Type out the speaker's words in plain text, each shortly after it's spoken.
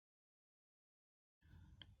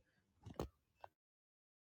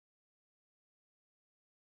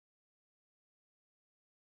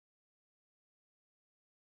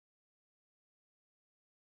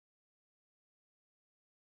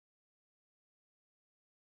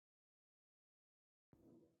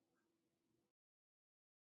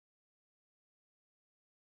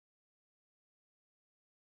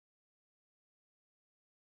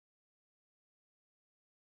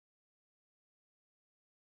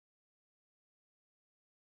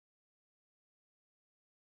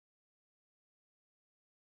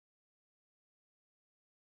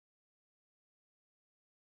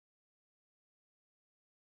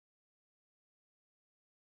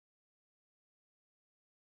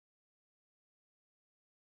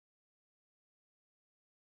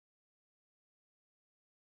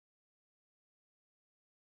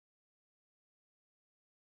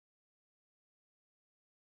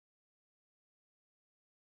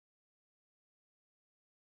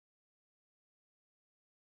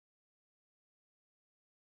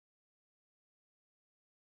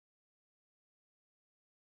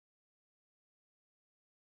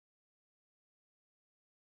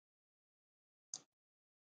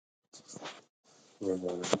Good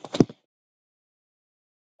morning.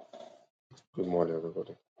 Good morning,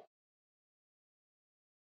 everybody.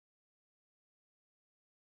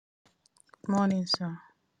 Morning, sir.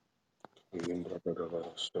 Limbra da da da,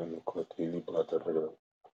 stone kotili brada da da.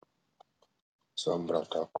 Sambra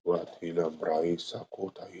takuatila braisa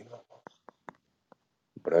kota ila.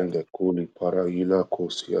 Brande kuli para ila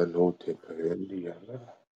kosia note perendi ala.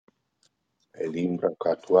 Elimbra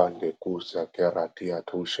katuande kusa keratia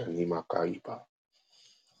tusha ni makaiba.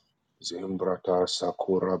 Zembra ta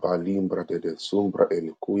sakura balimbra de sumbra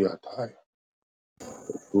elikuya taya.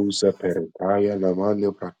 Kusa peretaya na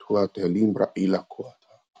male bratua te limbra ila kwa.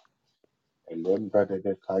 Elembra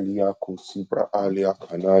de kalia kusibra alia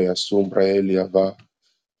kanaya sumbra elia va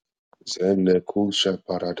zene kusha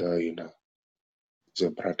paradaina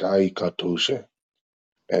zebradai katushe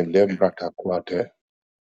elembra takwate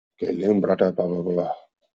kelembra da baba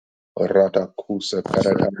rata kusa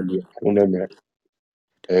paradali kuneme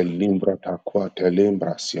elimbra takwate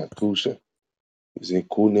lembra siatushe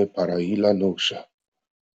zekune paraila nosha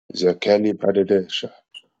zekeli bradedesha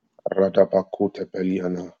rata bakute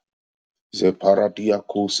peliana ze paradia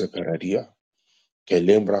kuse paradia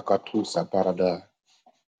kelembra katusa parada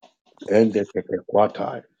ende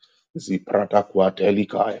kekekwata ziprata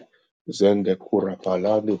kwatelikai zende kura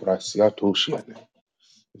palani brasiatu shiane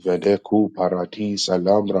vedeku parati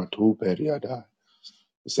salambra tu periada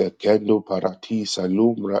zekendo parati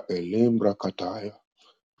salumra elembra kataya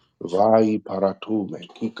vai paratume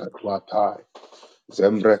kika twatai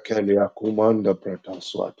zembre kelia kumanda prata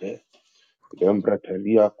swate lembre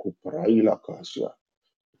telia kupraila kasya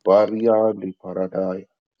varia di paradaya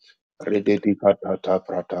rededi katata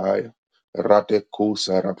prataya rate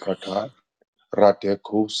kusara prataya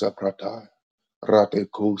Ratekusa pratai,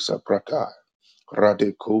 Ratekusa pratai,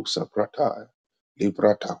 Ratekusa pratai,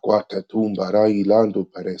 Librata quata tumbara ilando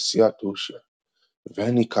peresiatusha,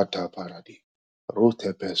 Venicata paradi,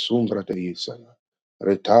 Rote pesumbra de isana,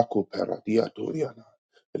 Retaco peradia turiana,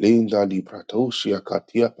 Linda libratosia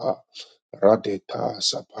catiapa, Radeta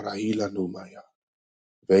saparaila numaya.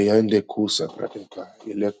 Veyende kusa prateka,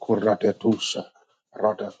 ile kurate tusha,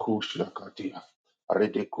 rada kusha katia,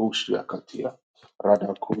 rede kusha katia,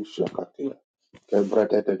 rada kusha katia,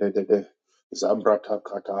 kembrete de, zambrata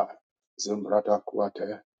kata, zimbrata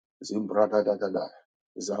kuate, zimbrata da,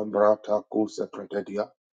 zambrata kusa pratedia,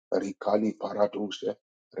 rikali paratushe,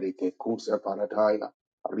 rite kusa paradaya,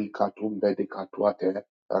 rikatumbe de katuate,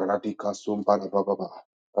 radika sumbana baba,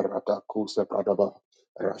 rata kusa pradaba,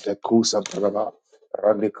 rate kusa pradaba,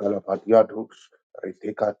 Randikala Padiatus,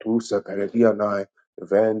 Ritika tu Seperedia Nai,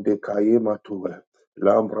 Vende Kaima Tule,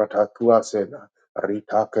 Lambrata tua Sena,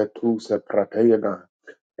 Ritake tu Seprateana,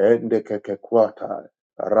 Ende Kekequata,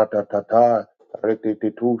 Ratatata,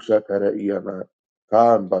 Retititu Sepereiana,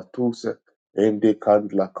 Kamba Tuse, Ende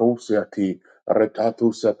Kandla Kosiati,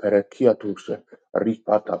 Retatu Seperekiatus,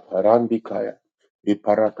 Ripata Parandikaya,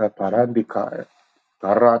 Iparata Parandikaya,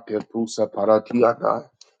 Karate tusa paratiana,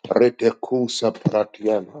 rete kusa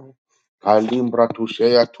paratiana, kalimbra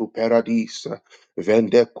tushea tu paradisa,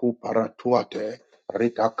 vende ku paratuate,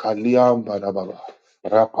 rita kaliamba na baba,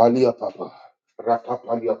 rapalia papa,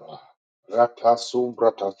 ratapalia papa, rata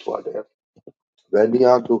sumbra tatuade,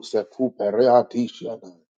 veniando se ku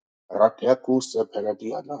pereatisiana, rateku se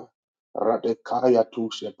peradiana, radekaya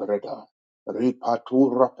tu se pereda,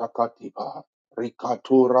 ripatura takatipa,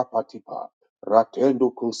 rikatura patipa,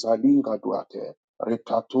 ratendo kusalinga duate,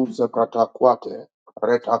 retatuse prataquate,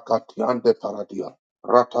 retakatiande paradia,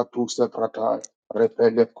 ratatuse pratai,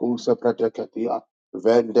 repele kuse prateketia,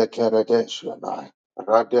 vende keredeshianai,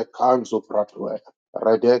 rade kanzu pratue,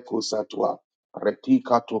 rede kusatua,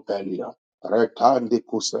 retika tupelia, retandi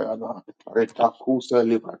kuseana, retakuse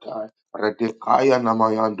libratai, redekaya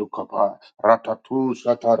namayandu kapa, ratatu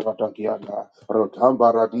shata ratakiana,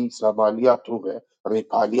 rotamba radisa malia tuve,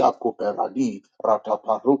 Ripalia Cooperadi,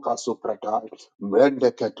 Rataparuka Suprata,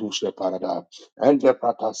 Mende Ketushe Parada, Ende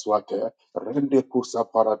Prata Swate, Rende Kusa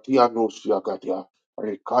Paratia no Shiagatia,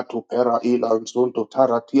 Ricatu Pera Ilan Sunto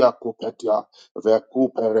Taratia Cupetia,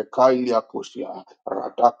 Vecu Perecailia Cusia,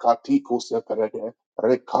 Radakati Cuse Perede,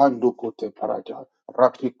 Recando Cute Parada,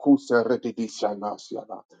 Raticuse Redidisia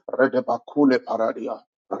Nasiana, Redebacule Paradia,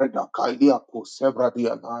 Redakailia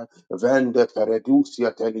Cusebradiana, Vende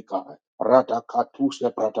Peredusia Telica,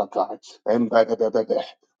 Ratakatusha Prataka, Embebebebe,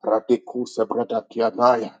 Ratikusa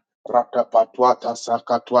Pratakianaya, Ratapatuata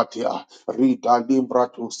Sakatuatia, Rita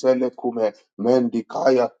Limbra tu Selekume,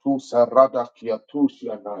 Mendikaya Tusa Radakia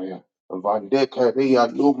Tusianaya, Vandekeria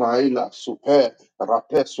Lumaila Super,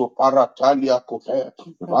 Rapeso paratalia kope,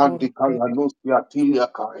 Vandi kalanusia tilia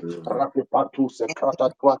kai, Rate patu se prata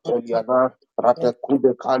tuateliana, Rate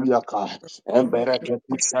kude kalia kai, Embere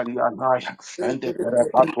ketisalianaya, Ende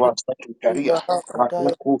perepatua sekiteria,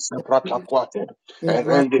 Rate kuse prata kwate,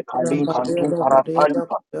 Erende kalin kantum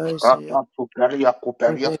paratalika, Rata tuperia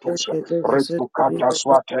kuperia tusa, Retu kata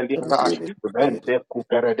swateliana, Vende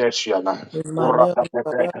kuperedesiana, Urata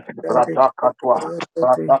pepe, Rata katua,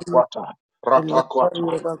 Rata kwata, Rata kwata,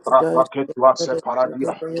 Rata ketua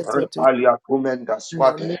separadia, Repalia tumenda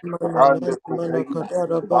swate, Rande kupeina,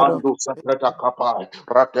 Vandu sepreta kapa,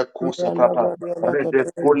 Rate kuseprata, Rede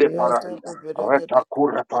kule paradia, Reta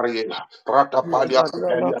kure paria, Rata palia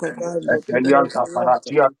kupelia, Etelianta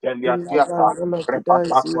paratia, Teliatiata,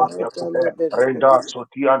 Repata swate kupe, Renda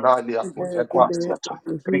sotia nalia kute kwasiata,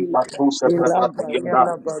 Rita tu sepreta kalienda,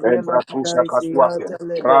 Embra tu sekatuate,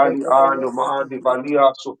 Rali anu mandi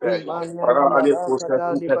valia supeya, Imaniana Rali baraka kuse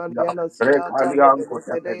dali kutetia, bandiala siata Rekalian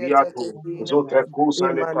lebelekede yese kutepediatu, tekina. Zote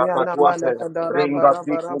kusa le Imaniana pratatuate, mana kadara Ringa bara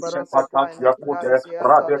bara tiku se bara sataina patatia kidai kute,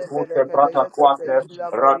 siata Rade kuse lebelekede yese pratatuate,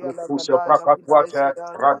 tekila Rade bariala kuse kadaina kidai prakatuate,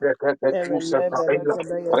 siata. Rade kete kuse Emene praila,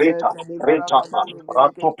 belekede yese Rita, teli Rita, baraka dali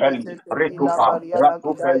belekede Ratupeli, yese tekila Ritupa, bariala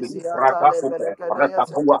kidai Ratupeli, siata Ratakupe, lebelekede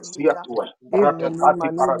yese Retakua tekila. siatue, Imini Ratekati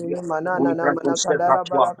mani paradia, mini manana na Umbretu mana se kadara pratua,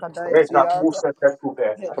 bara kadai Reta siata. kuse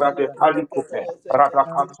tetupe, Radekali kupe,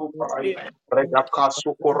 Radakasu parai,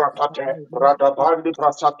 Redakasu kuratate, Radabandi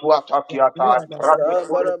prasatua takiata,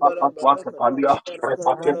 Radekure pakatuate palia,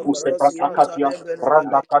 Repate kuse pratakatia,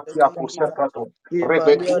 Randa katia kuse prato,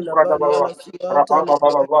 Rebetum pradababa,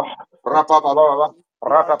 Rabababa, Rabababa,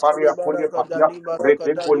 Rataparia kule patia,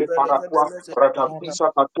 Redekule paratua,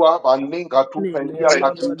 Ratakusa katua, Baninga tu pelia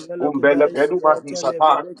kati, Umbele pedu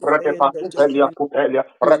mahisata, Retepatu pelia kupelia,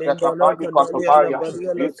 Retetapani katopaya,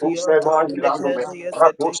 Itu sema hilanume,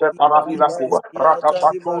 Ratuse parahila kuba,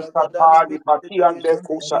 Ratapatu satali patiande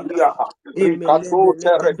kusalia, Rikatu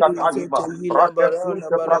serekatalima,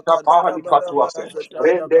 Ratekuse pratapali katuase,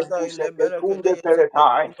 Rende kuse ketunde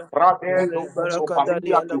peretai, Radendo kuso Barakadali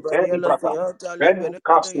pahilia and tuteli Bariala brata, Theata Vendu Liberecade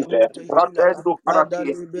kasute, Yetahila Ratendo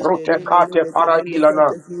parati, Adali Rotekate parailana,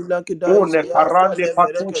 Benekadehila Une Kidaisiata parande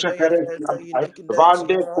patuse Liberecade peretia, Yetahila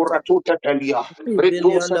Vande Kidaisiata kuratute pelia,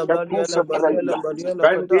 Rituse Biliana ketuse Bariala Bariala perelia, Bariala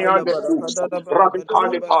Kadaila Vendiande kusa, Barakada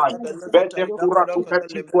Barakada radicale pai, Barakada Vende Lakataila kuratupe Barakada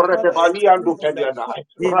tipure de Liberecada baliandu Yetahila pelianai,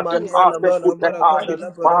 Imaniana Ratekate Bara kutekai, Barakada La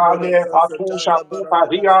Bara Bara Vane Bara patusha Sataila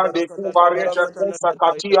Barakada La kuparia de Barakada La kuvarete Barakada La kusa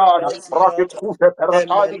Kataila katiana, Kidaisiata Ratekute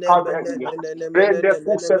peratadi Emene Mene kavelia, Mene Mene Vende Mene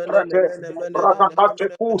kuse Mene prete, Mene Mene Ratakate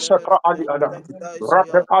Mene kuse Mene praadiana, Kadaila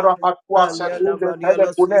Kidaisiata Ratekara atua Aliana sekunde pele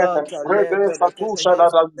Bariala kunete, Siata Rede Leberekada satusha da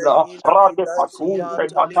da da, Yesatahila Rade patu Kidaisiata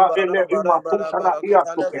pepata Libara ele Bara ima Bara kumpera Bara ia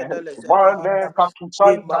Kadala Kadala Mane Sataila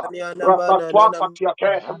katusanta. Imaniana Mana Ratatwa Nana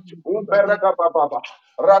katiake. Umberega bababa.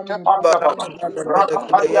 Ratepanda baba. Barakada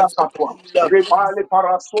Berekada Ratapalia katwa. Yesatahila Ripale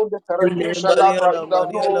parasunde peredusha la Mariana braida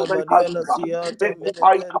Mariana no Mariana rekadina. Siata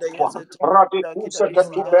Vekupai Menekenda katwa. Yesete Radikuse Kita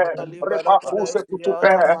ketupe. Siata Libara Kada Repakuse kutupe.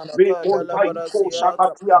 Siata Manakada Vikuntai Labara kusha Siata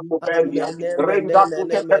katia kupelia. Amene Renda Menene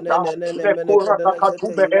kutepeta. Menene Vekura Menekada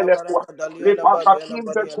Sete takatube Hila elekwa. Baraka Daliana Bariana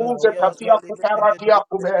Lipakatinze Bariana tuze katia Siata kuperatia Libekende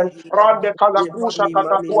kube. Hila Rande kalakusha Imani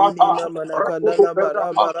Mani Nini katatuata. Namanakanda Rekutu La pera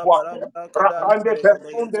Bara Bara Bara katwate. Bara Kada Rakande Liberekada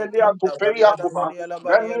pertunde lia Yesete tupeia Bariana kuba. Bariana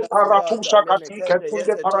Veni Bariana Siata paratusha katike Menekende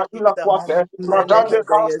tunde Yesete paratila Hila kwate. Ratande Menekede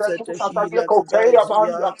kaste yesete tusha hila tadiko kidai teia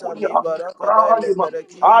bandi siyata akulia. libara kadai Ralima. lebere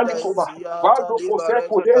kidai Alikuba. siyata Vando kose libara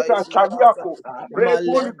kadai kudeta siyata chaliako.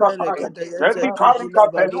 Rekuli malebere kapai. kede Vendi yesete hila karika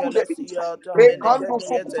balia pelude la isa. siyata Rekando menekede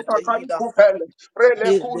sukuta yesete kai hila kupele.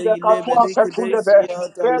 Rele Ide kunde katua lebele kidai sekunde be.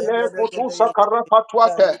 siyata Rele lebere kede kutusa yesete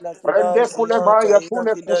hila karapatuate. hila kidai Rende kule siyata maya hila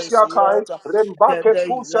kune kidai kusia kai. siyata Rembake kede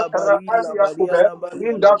tusa hila bari la perahali ya baria kube. la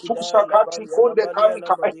baria la Linda tusa kidai la kati baria la kunde baria kai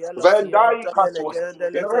la kai. baria la Vendai siyata katua. menekede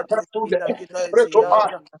lekete Repetude. hila kidai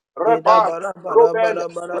Retopai. siyata Ida Repai. bara bara Robele. bara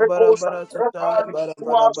bara bara Recosa. bara satale Repali. bara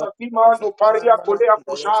bara bara Tuasa bara timando satale paria mana kulea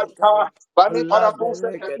kida ya kushata. satale Bani la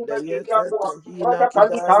paratuse bere ketume kida ya kilia sata kuwa. hila Rada kida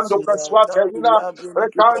kalikando siyata kaswate ina. ila bere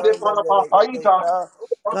Rekande kida la para bere kida papaita. ya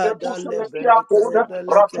kada Ratekuse le mekia bere kuda. kida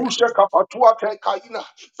le Ratushe kapatua te kaina.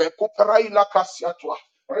 Vekupera ila kasiatua.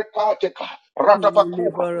 Rekateka.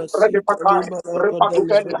 Ratapakuba. Libara sita Redepakai. libara kada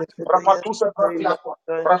Repatupenda. libara kada Rapatuse yesete ila pratiakwa.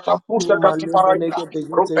 kada Ratapuse imani bene katiparaila. kada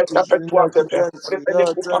yesete Rupeta ila petuatepe. kada Repele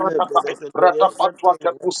siyata le bere kuparatakai. kada yesete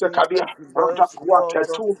Ratapatuate ila kuse kada kadia. Ratakuate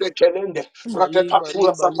siyata tunde kelende. Mali, Mali,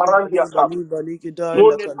 Ratetatua Mali, Mali, saparandia kap. Mali, Mali, Kida,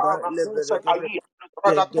 Nune Lakada, para kuse Leberegade, kalia.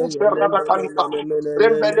 Radakus Radakalika,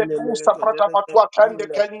 Rembelekus Pratapatua Kende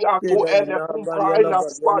Keli Atu Ele Kumpraila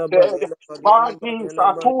Swate, Magis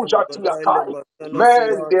Atuja Tiakai,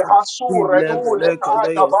 Men de Hasur Edu Leka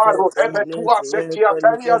Gavaru Ebetua Setia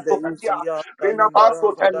Telia Tokatia,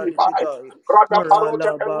 Rinabato Telibai,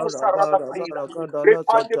 Radaparote Pelusa Radapaila,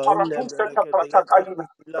 Repande Paratuse Pratakalina,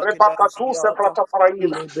 Rebakatuse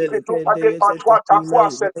Prataparaila, Retupa de Patua Takua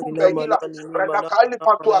Setubeila, Redakali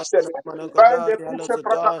Patua Sele, Bande Kuse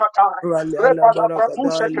Pratakatai, Repada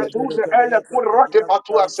Pratuse Ketuse Ele Purate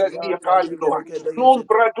Patua Sendia Kailua, Num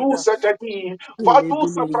Produce Tedi,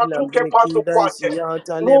 Vadusa Pratuke Patu Quate,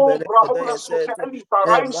 Num Brahula Suteli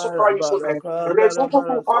Tarai Supraisune, Resutu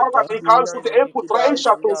tu Parva di Calsu de Ecu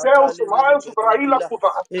Traisha tu Zeus, Miles Braila Puta,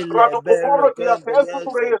 Rado Poporo di Atentu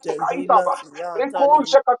tu Resu Kaitaba,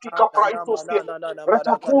 Reconscia Katika Praitus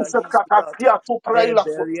Retacuse Katakia tu Praila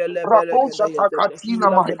Put, Raconcha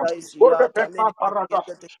Takatina Maya, Urbeca Parada,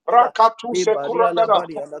 Rakatuse Kurakada,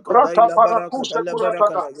 Rata Parakuse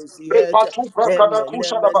Kurakada, Repatu Prakada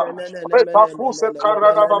Kusadaba, Repakuse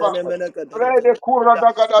Karada Baba, Rede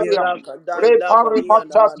Kurada Gadadia, Repari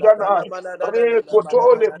Patatiana,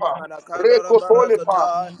 Recotolepa, Recotolepa,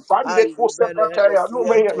 Bande Kuse Pratea,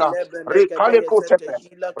 Lumena, Recale Cotepe,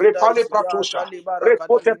 Repale Pratusha,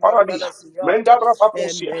 Recote Paradia, Mendara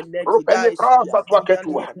Papusia, Rupele Prasa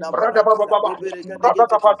Tuaketua, Radababa,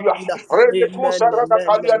 Radatapatia, Redetusa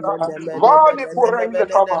Radakaliana, Vale Puraile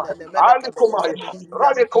Kama, Ali Kumaya,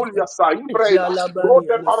 Radekolia Sa, Imbrela,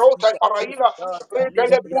 Rode Parota Paraila,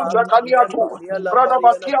 Rebele Punja Kaliatu,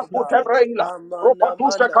 Radabatia Kutebreila,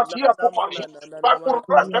 Ropatusa Katia Kupashi,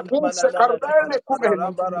 Bakurate Kunse Carvele Kumen,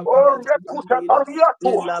 or Rekute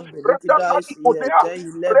Pariatu, Redakali Kutea,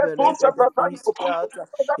 Retusa Pratali Kutu,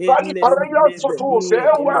 Redakali Paraila Sotu,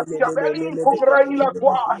 Sewatia Belin Kubraila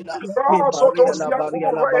Kwa, Rasotos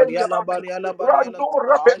Yakureila, Rando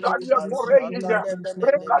Repetalia Kureila,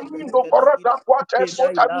 Recalindo Porata Quate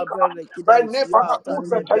Sotalika, Bene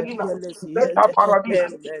Paracusa Talina, Beta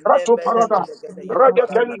Paradis, Rato Parada, Rade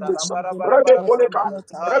Calicus, Rade Coleca,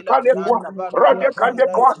 Recalequa, Rade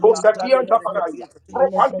Candequato, Satianta Paraia,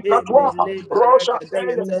 Propali Catua, Rosa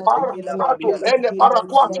Tele, Para, Atu, Mene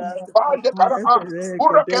Paraquati, Bande Caraca,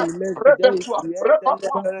 Hurricane, Repetua,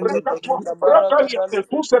 Repatua, Recatua, Ratalia,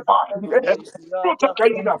 Tusepa,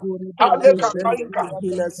 Rutacaina, Aleka Kainka,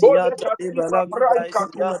 Boleka Tifa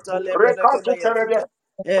Praikatu, Rekatu Kerede,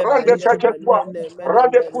 Rande Kakekwa,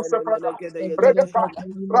 Rande Kuseprata, Redeka,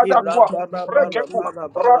 Radakwa, Rekekwa,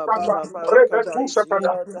 Rakata, Rebetu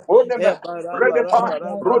Seprata, Oneme, Redepa,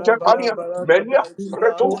 Rutepania, Menia,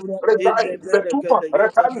 Retu, Retai, Betupa,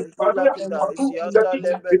 Retali, Paria, Patu, Zeti,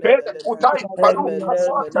 Ibele, Utai, Paru,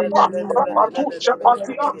 Kaswa, Tepa, Rapatu,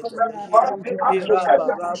 Shapatia, Bande, Atu,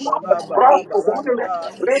 Ela, Bravo, Unime,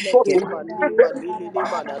 Reto, Rebele,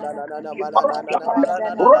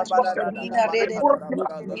 Ina rede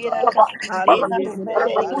ira ka ina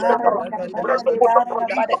mede kara na kanda de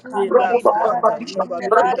bara na made kanda de bara na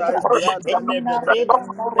shinde bara ka enina rede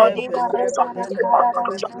kore de bara bara kara na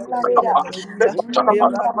kanda reda enina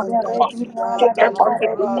mede rede bara da kare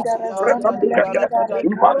rinda ra kandi ya reda re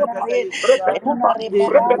kanda re enina re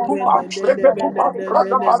bara ra kara shinde bara de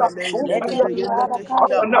kanda re ende di bara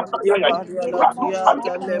kare kanda re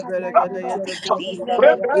ina mashinde kanda bara ka ina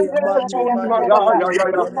re bara kara da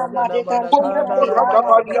kara da ina made ka shinde de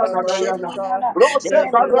bara kare sheniana Rose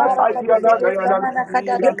dene di bara karata kade yana de na de yana. kana na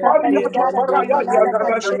kada de kanda Ipari de ya bara kapara kadi ya ya bara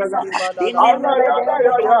na na na kashenia na. dene Ara mere ya de ya de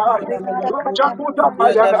ya ya. kadi de bara Raja kashana kuta na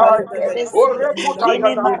ya made na. kade de de si Ore kuta ya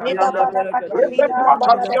dene na na marida na. bara kasheni Rebe na kwa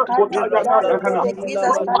bara katia kuta kadi ya de na de na de na. de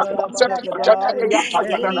Jesus Rata kashana se na kuta kanda ya de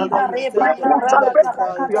ya ya na na. enina re bara Reku bara sarbe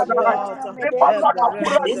kara ya kanda na. de bara mede Ipara kanda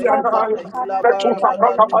kapura ya Esa na. bara kara Retuta shenda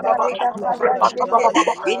prata deni pada ba. marida kanda Repata ba shende ba ba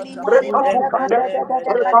ba. eni marida Repatu da kate. kada da da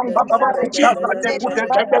da da Repanta ba deni ba. are Chaka te shende de kute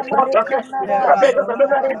kete bara mare prata ke. kanara Rabe de eni de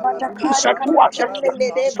mare bata kare Setua kata kete. shende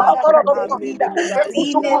le de bara Sapara ba kade ba. ida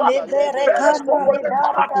Reputu ine kura. le bere Resto kana le kule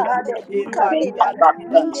dara da hade dika le da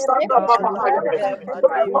ine re bere kara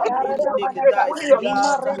kashenda le dara da mada ka ni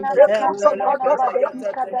mare na da kashenda na made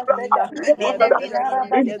dika da seda ine di dara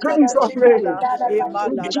da in di kada Jesus' shenda le name, dara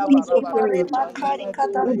kade in ine Jesus' mare name, makari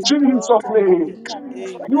kata in shenda le Jesus' kanda name. dika da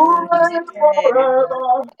seda You reign amen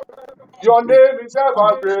forever. Your name is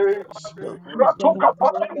ever great. Ratoka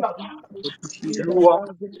Paina. You are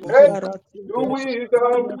hey, you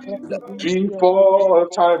wisdom before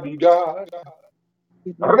time began.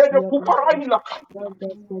 Rede kuparailaka.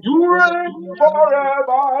 You reign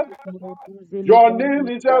forever. Your name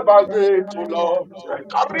is ever great, O Lord.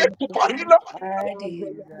 Kare kuparila. My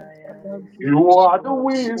desire is You to are the worship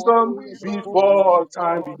wisdom before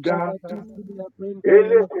time began.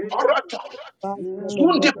 Ele kuparata. you,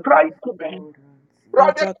 Zunde prai kube. Lord,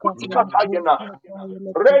 Rade kutikatayena.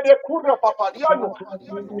 Rede kura papadiano.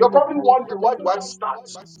 You're probably wondering, why do I start?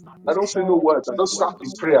 I don't say no words. I just start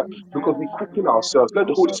in prayer because we quicken ourselves. Let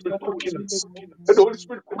the Holy Spirit quicken us. Let the Holy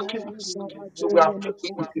Spirit quicken us. So we are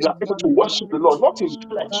able to worship the Lord, not in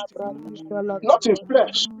flesh, not in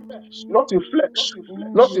flesh, not in flesh,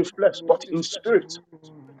 not in flesh, but in spirit.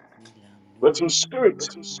 But in spirit.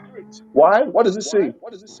 Why? What does it say?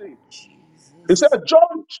 It said, Jesus.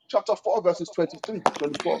 John chapter 4, verses 23 to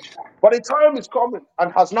 24. But a time is coming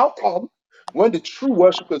and has now come when the true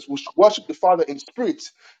worshippers will worship the Father in spirit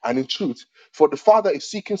and in truth. For the Father is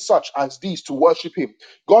seeking such as these to worship him.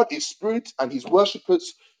 God is spirit, and his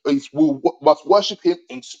worshippers must worship him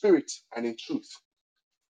in spirit and in truth.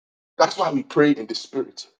 That's why we pray in the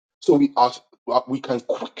spirit. So we can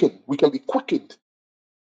quicken, we can be quickened.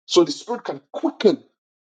 So the spirit can quicken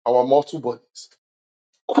our mortal bodies.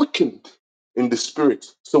 Quickened in the spirit.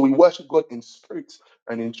 So we worship God in spirit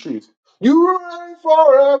and in truth. You reign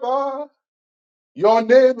forever. Your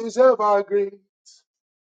name is ever great.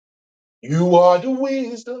 You are the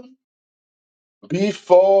wisdom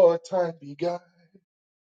before time began.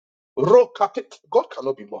 Rokate. God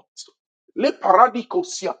cannot be mocked. Le paradiko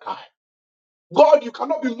siakai. God, you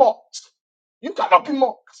cannot be mocked. You cannot be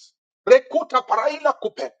mocked. Rekota paraila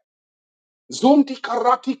kupe. Zundi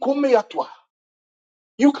karati kumeatwa.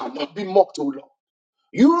 You cannot be mocked, O Lord.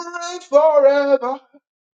 You reign forever.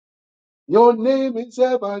 Your name is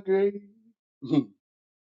ever great.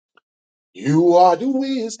 You are the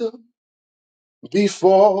wisdom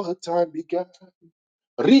before time began.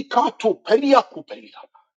 Rikato periaku peria.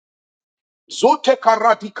 Zote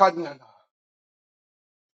karati kanyana.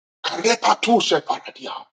 Karepatu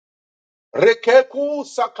separadia. Rekeku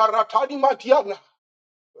sakaratani matiana.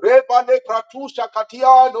 Rebane pratu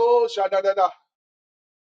shakatiano shadadada.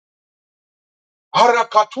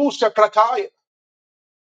 Harakatu sekrataya.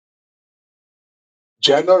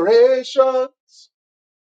 Generation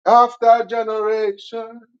after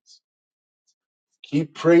generation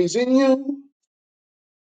keep praising you.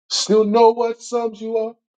 Still know what sums you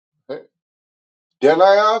up. Then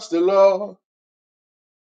I asked the Lord,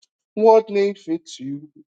 what name fits you?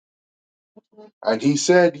 And he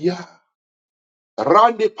said, yeah.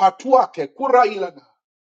 Rande patua ke kura ilana.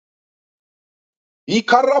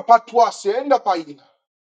 Ikara patua seenda paina.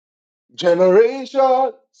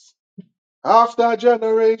 Generation after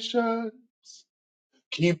generation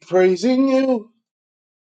keep praising you.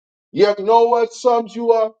 Yet know what sums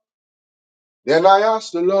you up. Then I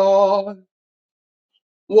asked the Lord,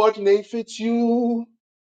 what name fits you?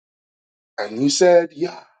 And he said,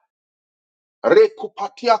 yeah.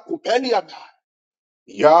 Rekupatia kupeliana.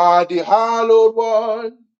 Yah the hallowed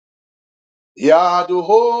one. Yah the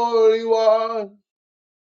holy one.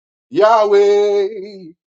 Yahweh,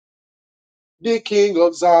 the King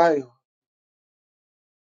of Zion.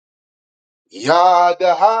 Yah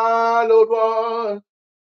the hallowed one.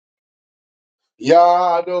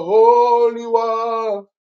 Yah the holy one.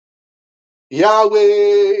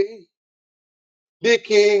 Yahweh, the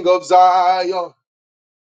King of Zion.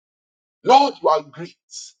 Lord, you are great.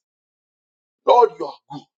 Lord, you are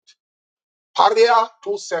good. Paria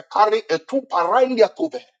to sekari etu parandia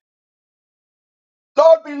kube.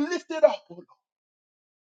 Lord, be lifted up, O Lord.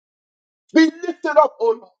 Be lifted up, O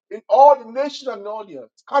Lord, in all the nations and all the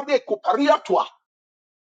earth. Kade kuparia tua.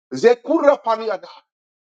 Zekura paniada.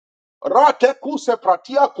 Rate kuse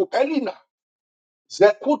pratia kupelina.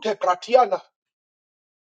 Zekute pratiana.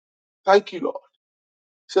 Thank you, Lord.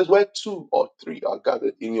 It says, where two or three are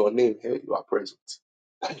gathered in your name, here you are present.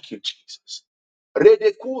 Thank you, Jesus.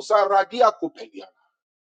 Redekusa radia kupeliana.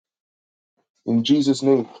 In Jesus'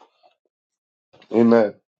 name,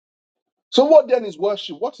 amen. So what then is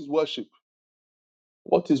worship? What is worship?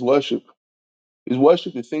 What is worship? Is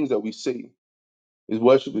worship the things that we say? Is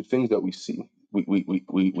worship the things that we see?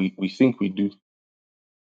 We think we do.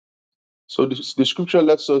 So the scripture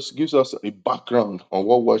gives us a background on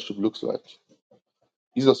what worship looks like.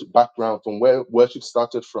 Gives us a background from where worship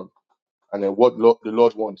started from and then what the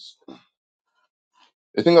Lord wants.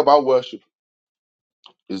 The thing about worship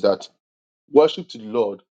is that worship to the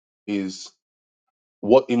Lord is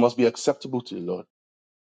what it must be acceptable to the Lord.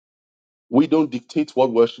 We don't dictate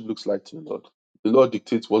what worship looks like to the Lord. The Lord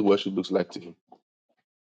dictates what worship looks like to him.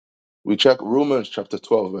 We check Romans chapter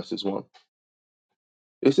 12, verses 1.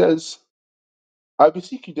 It says, I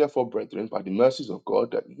beseech you, therefore, brethren, by the mercies of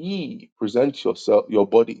God, that ye present your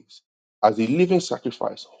bodies as a living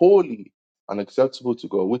sacrifice, holy and acceptable to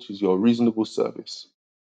God, which is your reasonable service.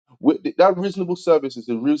 That reasonable service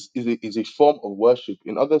is a form of worship.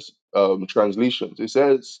 In other translations, it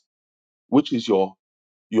says, which is your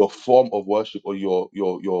form of worship, or your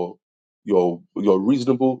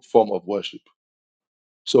reasonable form of worship.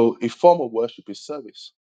 So a form of worship is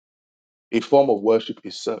service. A form of worship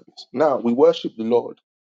is service. Now we worship the Lord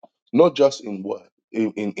not just in word,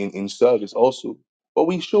 in service also, but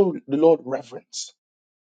we show the Lord reverence.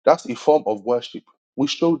 That's a form of worship. We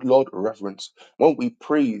show the Lord reverence when we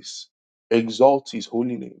praise, exalt His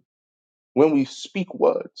holy name, when we speak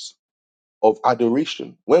words of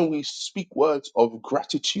adoration, when we speak words of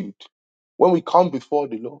gratitude, when we come before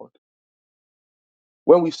the Lord,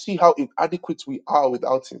 when we see how inadequate we are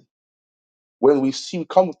without Him, when we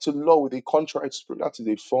come to the Lord with a contrite spirit, that is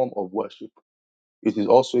a form of worship. It is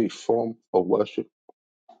also a form of worship.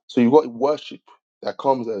 So you've got worship that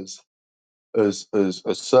comes as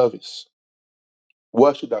a service,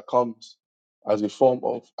 worship that comes as a form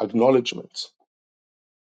of acknowledgement.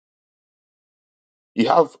 You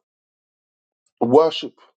have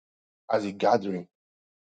worship as a gathering,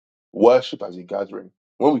 worship as a gathering.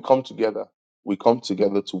 When we come together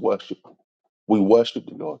to worship. We worship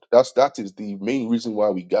the Lord. That is the main reason why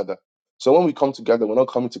we gather. So when we come together, we're not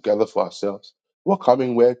coming together for ourselves. We're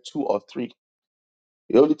coming where two or three.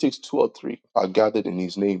 It only takes two or three are gathered in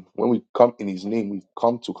His name. When we come in His name, we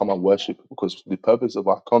come and worship, because the purpose of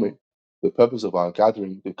our coming, the purpose of our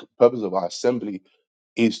gathering, the purpose of our assembly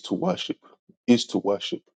is to worship, is to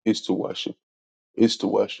worship, is to worship, is to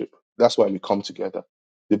worship. That's why we come together.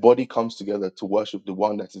 The body comes together to worship the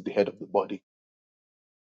one that is the head of the body,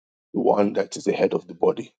 the one that is the head of the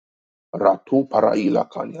body. Ratu paraila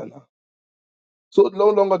kanyana. So no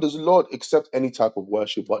longer does the Lord accept any type of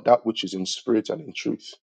worship, but that which is in spirit and in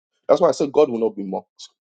truth. That's why I said God will not be mocked.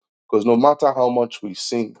 Because no matter how much we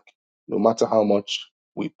sing, no matter how much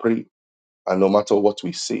we pray, and no matter what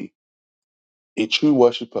we say, a true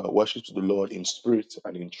worshiper worships the Lord in spirit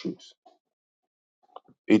and in truth.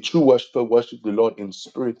 A true worshiper worships the Lord in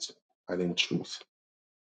spirit and in truth.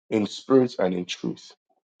 In spirit and in truth.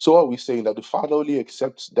 So are we saying that the Father only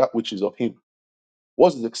accepts that which is of Him?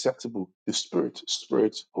 What is acceptable? The Spirit,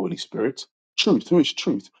 Spirit, Holy Spirit. Truth. Who is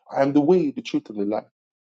truth? I am the way, the truth, and the life.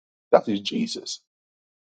 That is Jesus.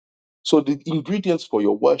 So the ingredients for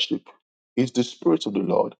your worship is the Spirit of the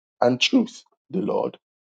Lord and truth. The Lord,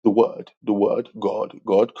 the Word, God,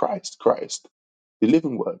 God, Christ, Christ, the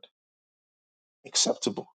living Word.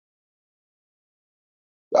 Acceptable.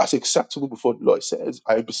 That's acceptable before the Lord. It says,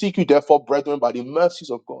 I beseech you, therefore, brethren, by the mercies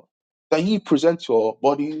of God, that ye present your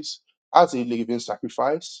bodies as a living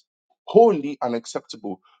sacrifice, holy and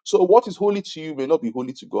acceptable. So, what is holy to you may not be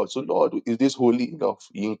holy to God. So, Lord, is this holy enough?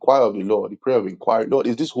 You inquire of the Lord, the prayer of inquiry. Lord,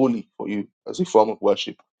 is this holy for you as a form of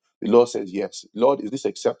worship? The Lord says, yes. Lord, is this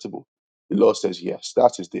acceptable? The Lord says, yes.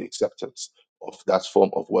 That is the acceptance of that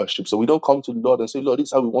form of worship. So, we don't come to the Lord and say, Lord, this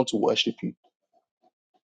is how we want to worship you.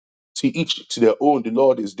 To each to their own. The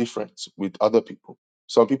Lord is different with other people.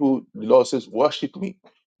 Some people, the Lord says, worship me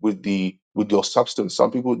with your substance.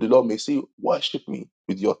 Some people, the Lord may say, worship me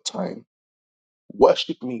with your time.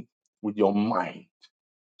 Worship me with your mind.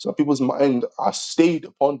 Some people's mind are stayed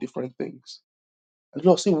upon different things. And the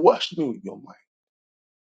Lord say, worship me with your mind.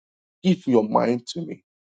 Give your mind to me,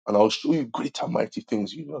 and I'll show you greater mighty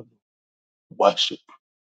things you know. Worship,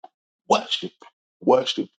 worship,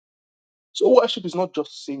 worship. So worship is not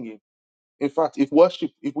just singing. In fact, if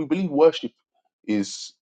we believe worship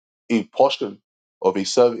is a portion of a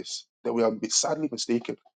service, then we are sadly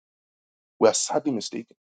mistaken. We are sadly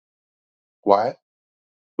mistaken. Why?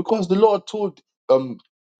 Because the Lord told the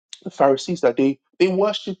Pharisees that they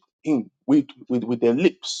worship Him with their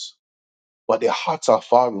lips, but their hearts are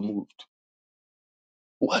far removed.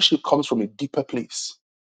 Worship comes from a deeper place.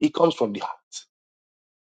 It comes from the heart.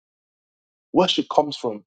 Worship comes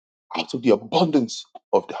from out of the abundance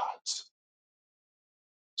of the heart.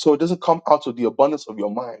 So it doesn't come out of the abundance of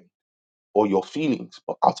your mind or your feelings,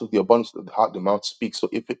 but out of the abundance of the heart, the mouth speaks. So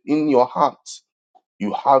if in your heart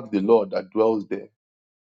you have the Lord that dwells there,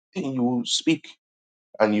 then you speak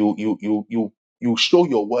and you show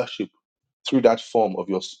your worship through that form of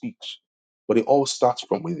your speech. But it all starts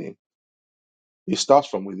from within. It starts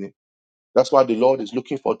from within. That's why the Lord is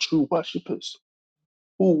looking for true worshippers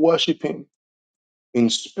who worship Him in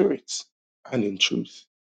spirit and in truth,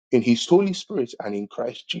 in His Holy Spirit and in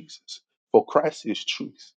Christ Jesus. For Christ is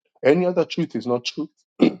truth. Any other truth is not truth.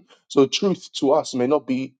 So truth to us may not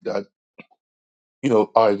be that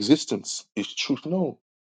our existence is truth. No,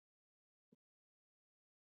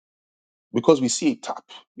 Because we see a tap,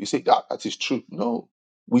 you say that is true. No.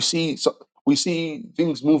 We see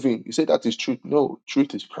things moving. You say that is truth. No,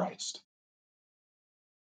 truth is Christ.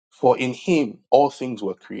 For in him all things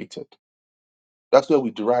were created. That's where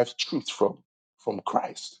we derive truth from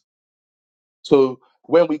Christ. So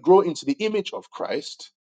when we grow into the image of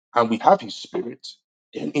Christ and we have his spirit,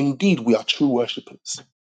 then indeed we are true worshippers.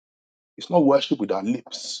 It's not worship with our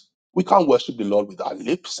lips. We can't worship the Lord with our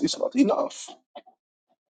lips. It's not enough.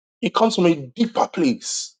 It comes from a deeper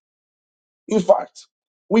place. In fact,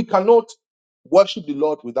 we cannot worship the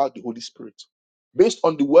Lord without the Holy Spirit, based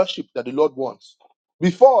on the worship that the Lord wants.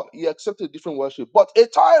 Before, he accepted different worship, but a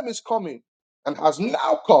time is coming and has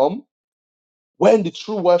now come when the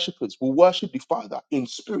true worshippers will worship the Father in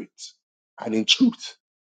spirit and in truth.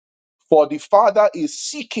 For the Father is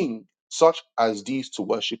seeking such as these to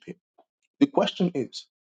worship him. The question is,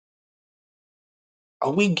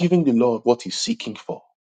 are we giving the Lord what he's seeking for?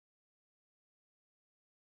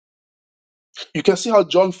 You can see how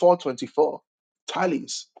John 4:24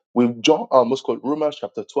 tallies with John, most called Romans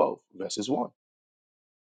chapter 12, verses 1.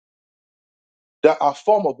 That our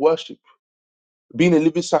form of worship, being a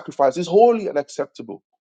living sacrifice, is holy and acceptable.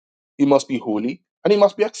 It must be holy and it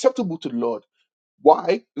must be acceptable to the Lord.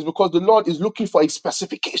 Why? It's because the Lord is looking for a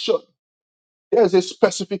specification. There's a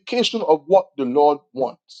specification of what the Lord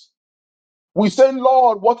wants. We say,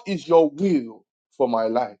 Lord, what is your will for my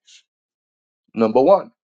life? Number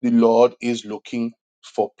one, the Lord is looking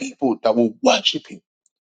for people that will worship him.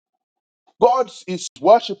 God's his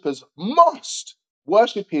worshippers must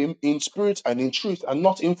worship him in spirit and in truth and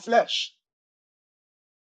not in flesh.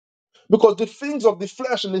 Because the things of the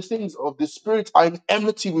flesh and the things of the spirit are in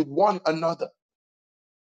enmity with one another.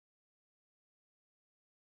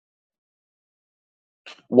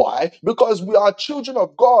 Why? Because we are children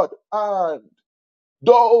of God, and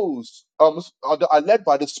those that are led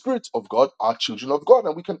by the Spirit of God are children of God.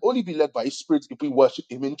 And we can only be led by his spirit if we worship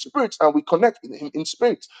him in spirit and we connect with him in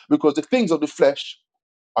spirit. Because the things of the flesh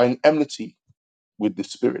are in enmity with the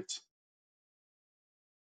spirit.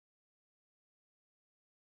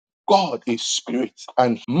 God is spirit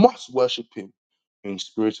and must worship him in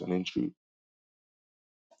spirit and in truth.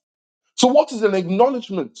 So, what is an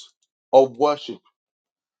acknowledgement of worship?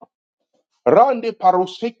 Rande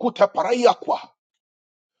parosekuta parayakwa.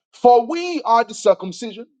 For we are the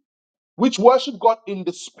circumcision which worship God in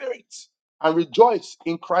the spirit and rejoice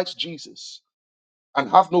in Christ Jesus and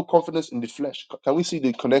have no confidence in the flesh. Can we see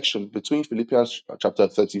the connection between Philippians chapter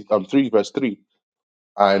 3, verse 3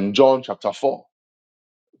 and John chapter 4,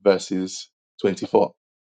 verses 24?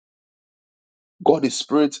 God is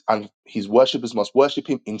spirit and his worshippers must worship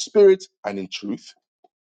him in spirit and in truth.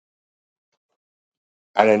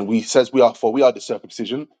 And then we are the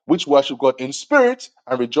circumcision, which worship God in spirit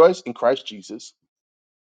and rejoice in Christ Jesus.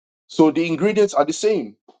 So the ingredients are the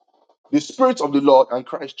same. The spirit of the Lord and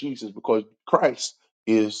Christ Jesus, because Christ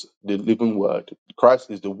is the living word.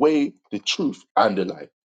 Christ is the way, the truth, and the life.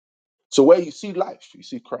 So where you see life, you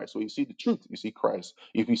see Christ. Where you see the truth, you see Christ.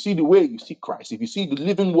 If you see the way, you see Christ. If you see the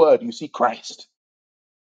living word, you see Christ.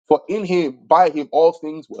 For in him, by him, all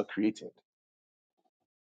things were created.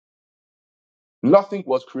 Nothing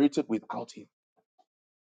was created without him.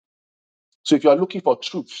 So if you are looking for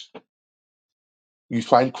truth, you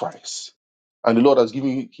find Christ. And the Lord has given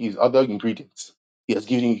you his other ingredients. He has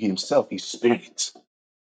given you himself, his spirit.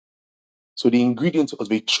 So the ingredient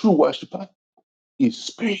of a true worshiper is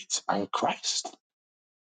spirit and Christ.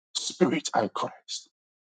 Spirit and Christ.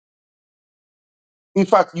 In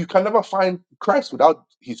fact, you can never find Christ without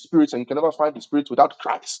his spirit, and you can never find the spirit without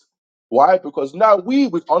Christ. Why? Because now we,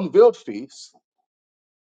 with unveiled face,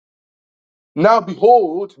 now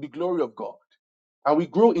behold the glory of God, and we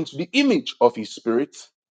grow into the image of his spirit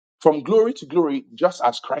from glory to glory, just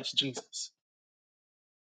as Christ Jesus.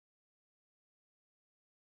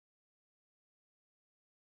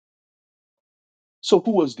 So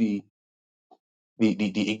who was he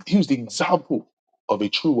was the example of a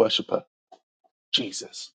true worshiper?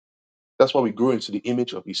 Jesus. That's why we grow into the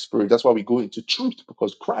image of his spirit. That's why we go into truth,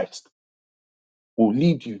 because Christ will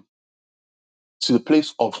lead you to the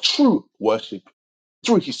place of true worship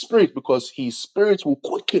through his spirit, because his spirit will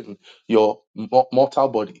quicken your mortal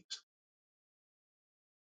bodies.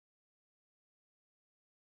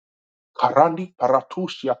 Karandi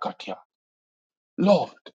paratushia katia.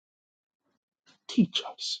 Lord, teach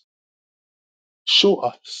us, show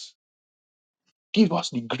us, give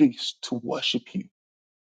us the grace to worship you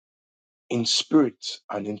in spirit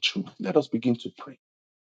and in truth. Let us begin to pray.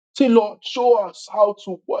 Say, Lord, show us how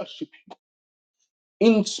to worship you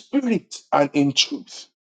in spirit and in truth.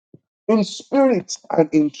 In spirit and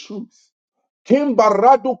in truth.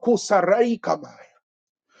 Kimbarado Kusarai Kamai.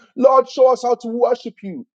 Lord, show us how to worship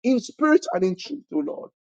you in spirit and in truth, O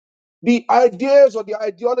Lord. The ideas or the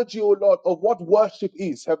ideology, O Lord, of what worship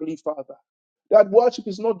is, Heavenly Father. That worship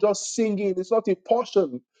is not just singing, it's not a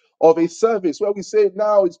portion of a service where we say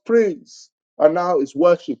now is praise and now is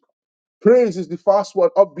worship. Praise is the fast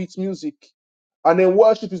word, upbeat music. And then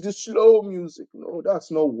worship is the slow music. No,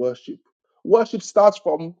 that's not worship. Worship starts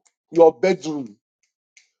from your bedroom.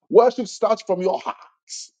 Worship starts from your heart.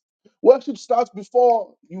 Worship starts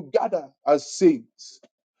before you gather as saints.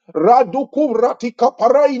 Raduku ratika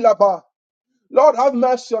parailaba. Lord, have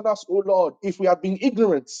mercy on us, O Lord, if we have been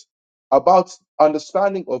ignorant about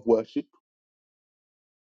understanding of worship.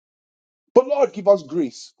 But Lord, give us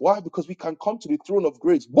grace. Why? Because we can come to the throne of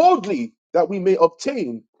grace boldly that we may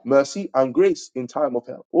obtain mercy and grace in time of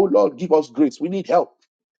help. Oh Lord, give us grace. We need help.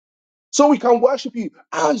 So we can worship you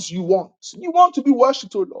as you want. You want to be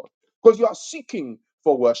worshipped, oh Lord, because you are seeking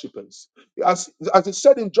for worshippers. As it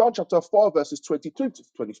said in John chapter 4, verses 23 to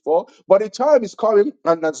 24, but a time is coming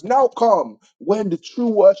and has now come when the true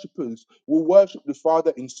worshippers will worship the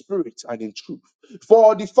Father in spirit and in truth.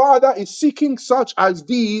 For the Father is seeking such as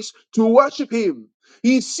these to worship him.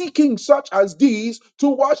 He is seeking such as these to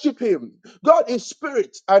worship him. God is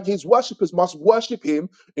spirit, and his worshippers must worship him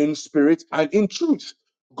in spirit and in truth.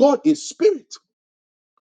 God is spirit,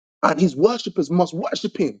 and his worshippers must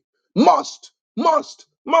worship him. Must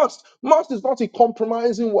is not a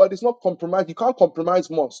compromising word. It's not compromise. You can't compromise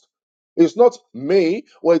must. It's not may,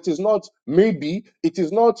 or it is not maybe. It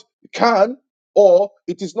is not can, or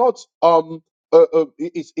it is not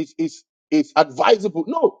it's advisable.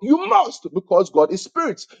 No, you must, because God is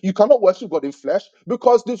spirit. You cannot worship God in flesh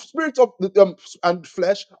because the spirit of the and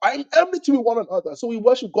flesh are in enmity with one another. So we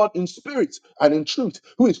worship God in spirit and in truth,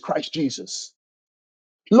 who is Christ Jesus.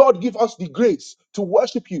 Lord, give us the grace to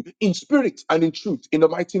worship you in spirit and in truth in the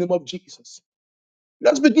mighty name of Jesus.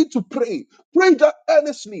 Let's begin to pray. Pray that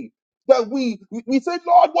earnestly that we say,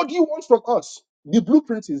 Lord, what do you want from us? The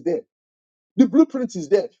blueprint is there. The blueprint is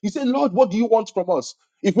there. You say, Lord, what do you want from us?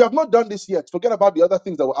 If we have not done this yet, forget about the other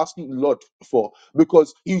things that we're asking the Lord for,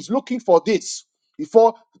 because He's looking for this.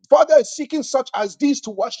 For Father is seeking such as these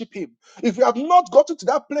to worship Him. If we have not gotten to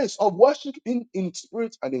that place of worshiping in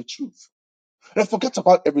spirit and in truth, then forget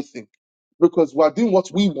about everything. Because we are doing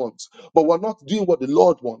what we want, but we're not doing what the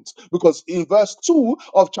Lord wants. Because in verse 2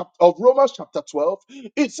 of Romans chapter 12,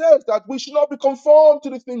 it says that we should not be conformed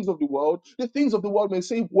to the things of the world. The things of the world may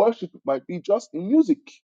say worship might be just in music.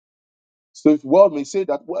 So if the world may say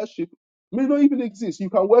that worship may not even exist, you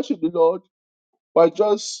can worship the Lord by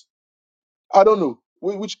just, I don't know,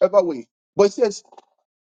 whichever way. But it says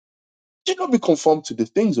do not be conformed to the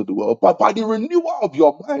things of the world, but by the renewal of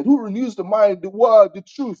your mind. Who renews the mind, the word, the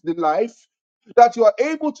truth, the life, that you are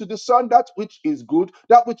able to discern that which is good,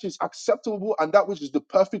 that which is acceptable, and that which is the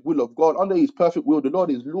perfect will of God. Under his perfect will, the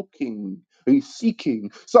Lord is looking, he's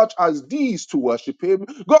seeking, such as these to worship him.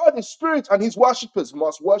 God is spirit, and his worshippers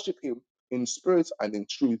must worship him in spirit and in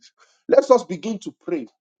truth. Let us begin to pray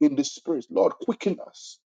in the spirit. Lord, quicken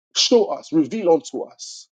us, show us, reveal unto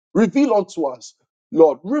us. Reveal unto us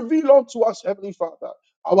Lord, reveal unto us, Heavenly Father,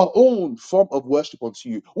 our own form of worship unto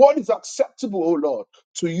you. What is acceptable, O Lord,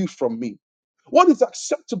 to you from me? What is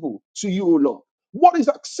acceptable to you, O Lord? What is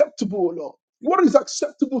acceptable, O Lord? What is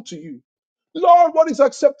acceptable to you? Lord, what is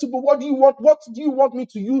acceptable? What do you want? What do you want me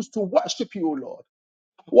to use to worship you, O Lord?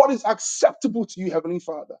 What is acceptable to you, Heavenly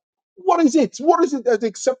Father? What is it? What is it that's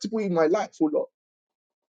acceptable in my life, O Lord?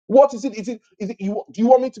 What is it? Is it you? Do you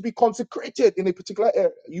want me to be consecrated in a particular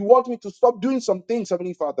area? You want me to stop doing some things,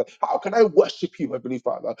 Heavenly Father? How can I worship you, Heavenly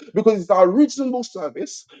Father? Because it's our reasonable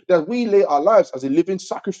service that we lay our lives as a living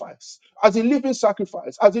sacrifice. As a living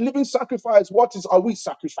sacrifice. As a living sacrifice, are we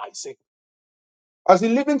sacrificing? As a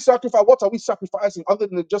living sacrifice, what are we sacrificing other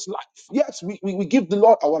than just life? Yes, we give the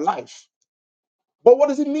Lord our life. But what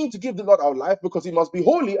does it mean to give the Lord our life? Because it must be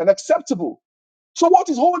holy and acceptable. So what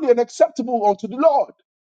is holy and acceptable unto the Lord?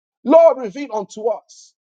 Lord, reveal unto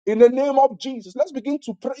us in the name of Jesus. Let's begin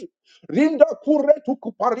to pray. Rinda kure tu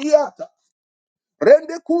kupariata.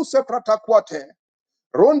 Rende ku seprata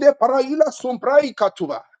Ronde paraila sombrai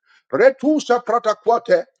katuba. Retusha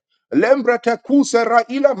prataquate. Lembrete kusera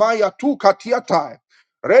ila maya tu katiata.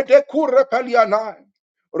 Rede kure pelianai.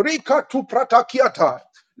 Rika tu pratakiata.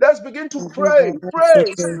 Let's begin to pray. Pray.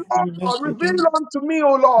 Say, Lord, reveal unto me,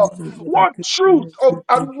 O Lord, what truth of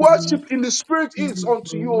and worship in the spirit is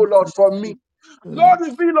unto you, O Lord, for me. Lord,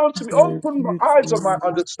 reveal unto me, open the eyes of my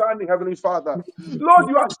understanding, Heavenly Father. Lord,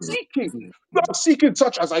 you are seeking. You are seeking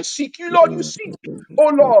such as I seek you, Lord. You seek,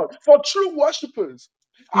 oh Lord, for true worshippers.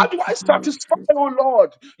 How do I satisfy, oh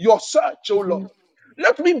Lord, your search, oh Lord?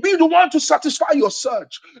 Let me be the one to satisfy your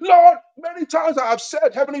search. Lord, many times I have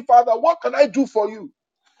said, Heavenly Father, what can I do for you?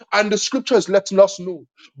 And the scripture is letting us know.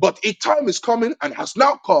 But a time is coming and has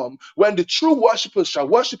now come when the true worshippers shall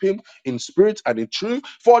worship him in spirit and in truth.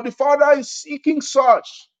 For the Father is seeking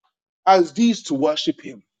such as these to worship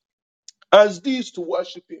him. As these to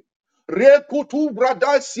worship him. Rekutu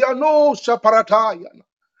bradasiano shaparataya.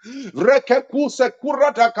 Rekeku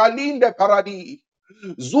sekurata kalinde paradi.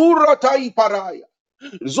 Zuratai paraya.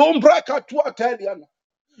 Zombra katua teliana.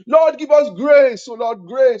 Lord, give us grace, oh Lord,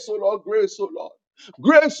 grace, oh Lord, grace, oh Lord.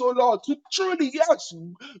 Grace, oh Lord, to truly, yes,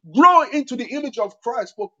 grow into the image of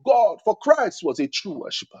Christ for God. For Christ was a true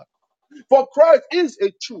worshiper. For Christ is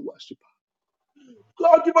a true worshiper.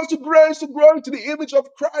 God, give us the grace to grow into the image of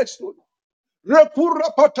Christ, oh Lord.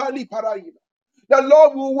 Repura patali paraina. The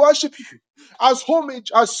Lord will worship you as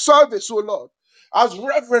homage, as service, oh Lord, as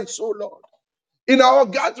reverence, oh Lord. In our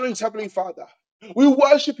gatherings, Heavenly Father, we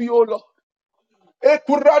worship you, oh Lord.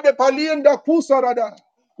 Ekurade palienda kusarada.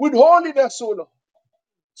 With holiness, O Lord.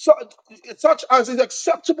 Such as is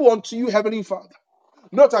acceptable unto you, Heavenly Father.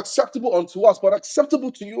 Not acceptable unto us, but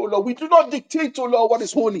acceptable to you, O Lord. We do not dictate, O Lord, what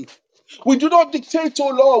is holy. We do not dictate, O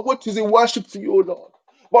Lord, what is in worship to you, O Lord.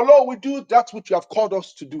 But Lord, we do that which you have called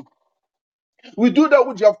us to do. We do that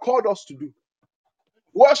which you have called us to do.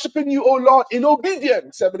 Worshipping you, O Lord, in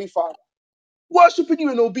obedience, Heavenly Father. Worshipping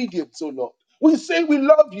you in obedience, O Lord. We say we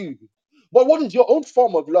love you. But what is your own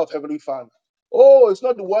form of love, Heavenly Father? Oh, it's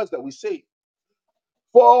not the words that we say.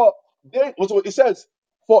 For it says,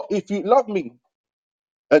 for if you love me,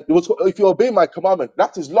 if you obey my commandment,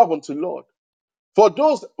 that is love unto the Lord. For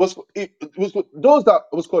those that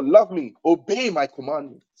was called love me, obey my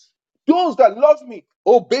commandments. Those that love me,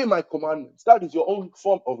 obey my commandments. That is your own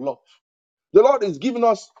form of love. The Lord is giving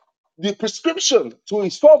us the prescription to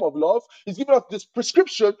his form of love. He's giving us this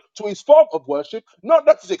prescription to his form of worship. Not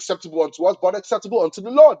that is acceptable unto us, but acceptable unto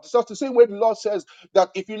the Lord. It's just the same way the Lord says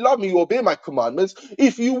that if you love me, you obey my commandments.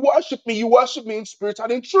 If you worship me in spirit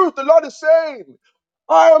and in truth. The Lord is saying,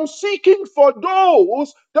 I am seeking for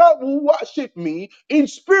those that will worship me in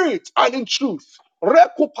spirit and in truth.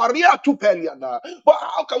 Rekupariatupeliana. But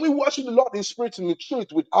how can we worship the Lord in spirit and in truth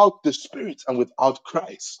without the spirit and without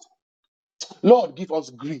Christ? Lord, give us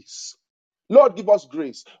grace. Lord, give us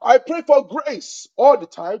grace. I pray for grace all the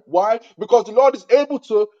time. Why? Because the Lord is able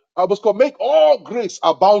to make all grace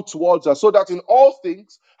abound towards us, so that in all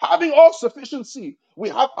things, having all sufficiency, we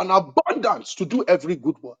have an abundance to do every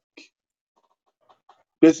good work.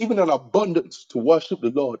 There's even an abundance to worship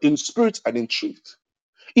the Lord in spirit and in truth.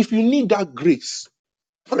 If you need that grace,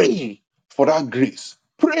 pray for that grace.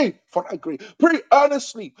 Pray for that grace. Pray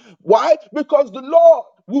earnestly. Why? Because the Lord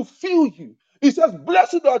will fill you. He says,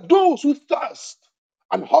 blessed are those who thirst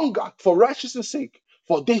and hunger for righteousness' sake,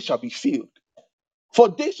 for they shall be filled. For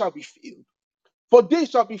they shall be filled. For they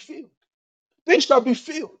shall be filled. They shall be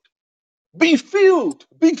filled. Be filled.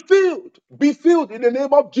 Be filled. Be filled in the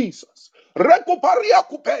name of Jesus. Rekoparia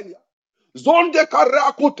kupelia. Zonde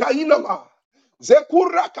karakutainama.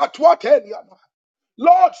 Zekura katwateliana.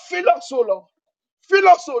 Lord, fill us, O Lord. Fill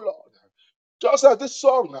us, O Lord. Just as this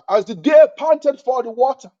song, as the deer panted for the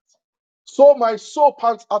water, so my soul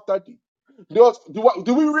pants after thee.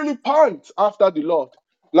 Do we really pant after the Lord?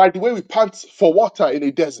 Like the way we pant for water in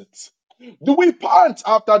a desert? Do we pant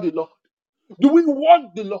after the Lord? Do we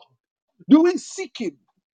want the Lord? Do we seek him?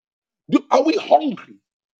 Are we hungry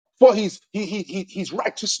for his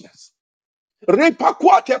righteousness?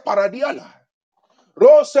 Repakwate paradiana.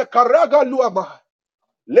 Rose karaga luama.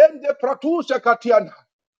 Lende pratuse katiana.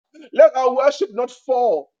 Let our worship not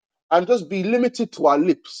fall and just be limited to our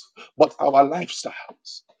lips, but our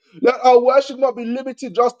lifestyles. Let our worship not be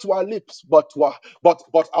limited just to our lips, but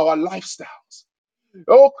our lifestyles.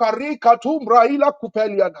 Oh, karika tumbra ila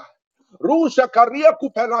kupeliana. Rusha karia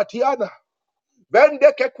kupelatiana.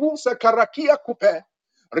 Vende kekuse karakia kupe.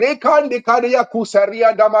 Rekandi karia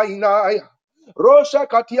kusaria damainaya. Rosha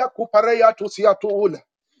katia kupareya tusiatuna.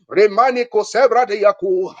 Remani kosebra de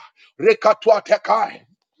yaku. Rekatwa tekai.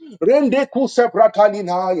 Rende kuse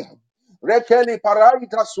pratalinaya. Rekeli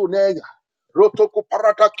paraita suneya. Rotoku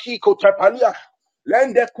parata kiko tepalia.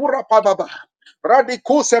 Lende kura pababa.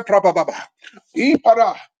 Radikuse prababa.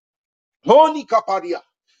 Ipara. Toni kaparia.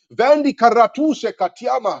 Vendi karatuse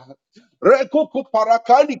katiama. Rekuku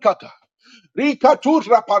parakali kata.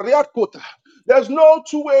 Rikatura pariakuta. There's no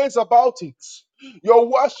two ways about it.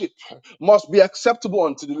 Your worship must be acceptable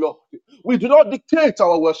unto the Lord. We do not dictate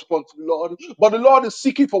our worship unto the Lord, but the Lord is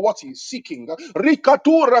seeking for what He is seeking.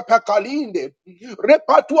 Rikatu repekalinde,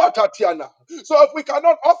 repatua tatiana. So if we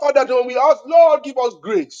cannot offer that, when we ask, Lord, give us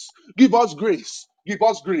grace, give us grace. Give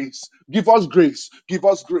us grace, give us grace, give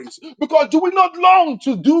us grace. Because do we not long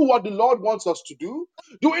to do what the Lord wants us to do?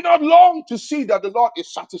 Do we not long to see that the Lord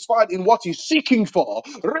is satisfied in what He's seeking for?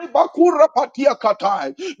 Rebakura patia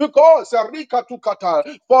katai. Because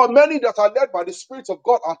for many that are led by the Spirit of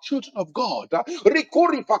God are children of God.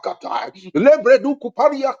 Rikuri pakatai. Lebredu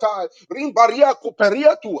kupariatai. Rimbaria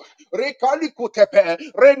kuperiatu. Rekali kutepe.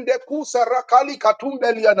 Rende kusa rakali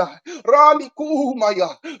katumbeliana. Rali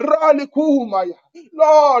kuhumaya. Rali kuhumaya.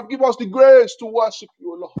 Lord, give us the grace to worship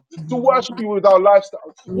you, Lord. To worship you with our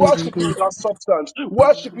lifestyle, worship you with our substance,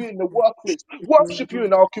 worship you in the workplace, worship you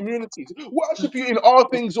in our communities, worship you in all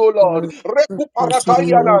things, oh Lord.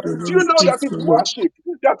 Rekuparatayana. Do you know that it's worship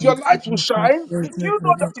that your light will shine? Do you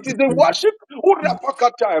know that it is in worship?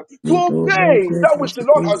 Urapakata, to obey that which the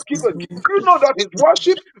Lord has given. Do you know that it's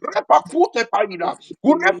worship? Repakutepaina,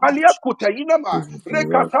 urepaliakuteinama,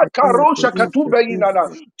 rekatakaroshakatumbeina.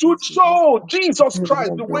 To show Jesus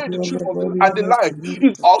Christ the way, the truth, and the life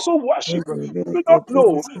is also worship. Do we not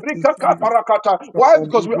know? Rikaka parakata. Why?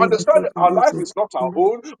 Because we understand that our life is not our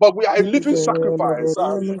own, but we are a living sacrifice.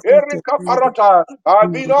 Erika parata.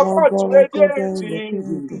 I've been offered to a deity,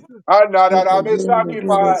 and now that I'm a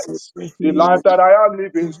sacrifice, the life that I am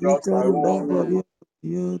living is not my own.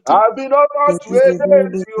 I've been offered to a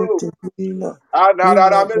deity. And now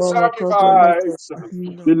that I'm a sacrifice,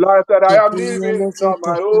 the life that I am living is not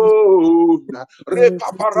my own.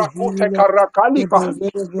 Repaparakute karakalipa.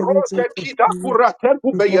 Rote kita kurate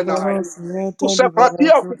kubeyanai.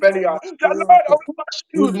 Kusepratia kubelia. That Lord, I will worship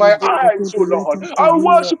you with my eyes, O Lord. I will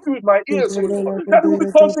worship you with my ears, O Lord. That will be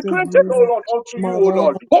consecrated, O Lord, unto you, O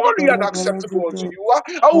Lord. Holy and acceptable unto you.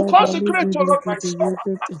 I will consecrate, O Lord, my stomach.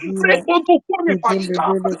 Rekoto kuri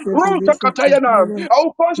palika. Ruta katayana. I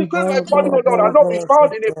will consecrate my body, O Lord, and not be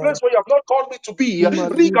found in a place where you have not called me to be.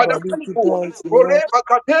 Riga da kaniko. Ore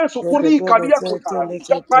makate sukuri kadiakota.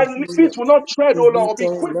 That my feet will not tread, O Lord, or be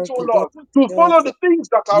quick, O Lord, to follow the things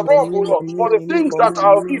that are wrong, O Lord, or the things that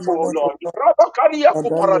are of evil, O Lord. Rabakania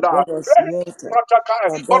kuparada.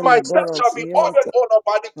 But my steps shall be ordered, O Lord,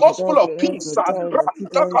 by the gospel of peace.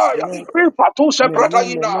 Ratakaya. Ripatusha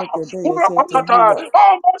brataina. Urapakata.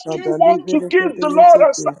 How much do you want to give the Lord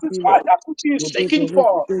and satisfy that which He is seeking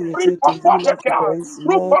for? Ripapataka.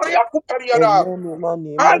 Rupariakuperiana.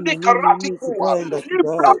 And the karatiku.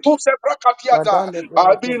 Libratu sebrakatiata.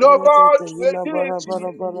 I've been over to a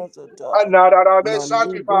deity. And now that I'm a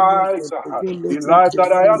sacrifice, the life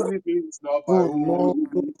that I am living is not my own.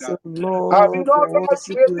 I've been offered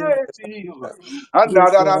to a deity, and now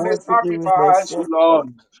that I'm a sacrifice, oh Lord,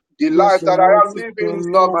 the life that I am living is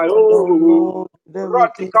not my own.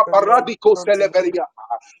 Ratika paradiko celeberia.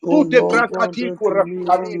 Ute prakati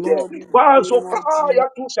kurakalinde. Bazo praya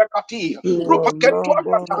tu sekati.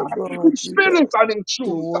 Rupaketuakata. In spirit and in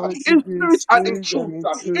truth. In spirit and in truth.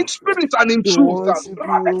 In spirit and in truth.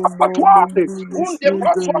 Radekapatuate. Unde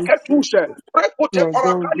pratuaketushe. Rekote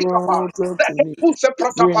parakalikapa. Redekuse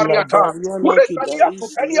pratapariata. Urekalia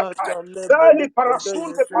kupeliata. Dali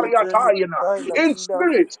parasunde pariatayena. In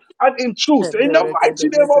spirit and in truth. In the mighty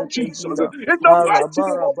name of Jesus. In the mighty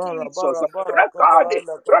name of Jesus. Rekade.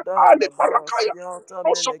 Rekade parakaya.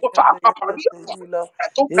 Osokota papariata.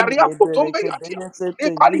 Eto periato tombeyatia.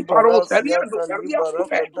 Epali paro teliendo periato.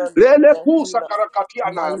 Lele kusa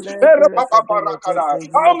karakatiana. Ere papa parakada.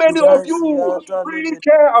 How many of you really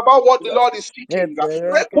care about what the Lord is speaking?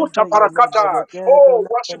 Rekuta parakata. Oh,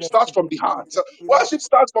 worship starts from the heart. Worship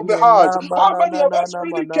starts from the heart. How many of us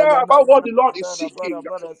really care about what the Lord is seeking?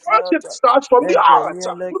 Worship starts from the heart.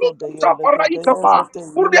 Rukuta paraikapa.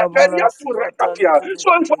 Uriaperiatu rekatia.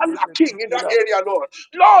 So if we're lacking in that area, Lord,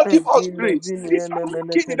 give us grace. If I'm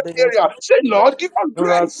lacking in that area, say, Lord, give us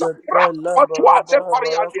grace. Rapapatuate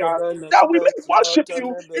pariatia. That we may worship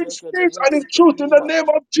you in spirit and in truth in the name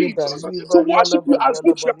of Jesus. To worship you as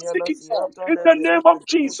which you are seeking for in the name of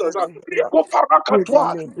Jesus. Rico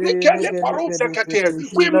parakatwa, rikele parusekete.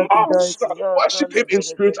 We must worship him in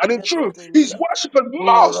spirit and in truth. His worshipers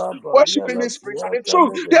must worship him in spirit and in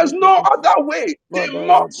truth. There's no other way. They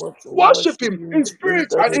must worship him in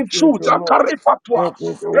spirit and in truth. Akare patwa,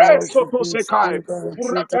 resoto sekai,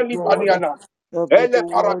 urakali paniana. Ele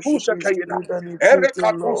paratusha kayina. Ele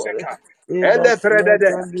katuseka. Ele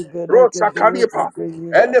bredede. Rosa kalipa.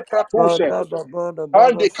 Ele pratuse.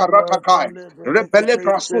 Ande karatakai. Repele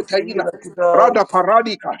prasuteina. Rada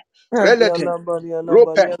paradika. Relete.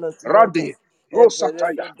 Rope. Rade.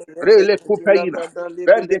 Rosataya, Rele Kupeina,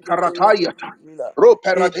 Bende Karatayata,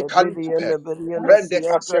 Roperate Kalikupe, Rende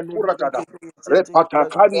Kasekuratana,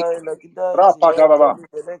 Repatakani, Rapadababa,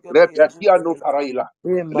 Repetia no Paraila,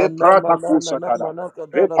 Leprata Kusatana,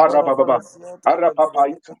 Reparababa,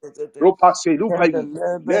 Arapapaika, Ropase Lupai,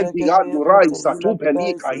 Mendiandu Rai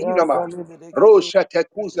Satupeli Kainama, Rosha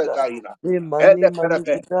Tekuza Daina, Mani Ele mani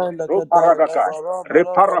Perepe, kita la kada la Roparakai, bara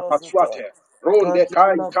bara Repara bara seta. Pasuate, Ronde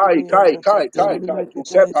Kai Kadala Kai bidi Kai ele Kai kete Kai bidi Kai, tu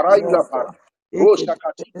kete separaila siyata. para, Eke Rosha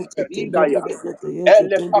Katiku kete Perindaya, libere kete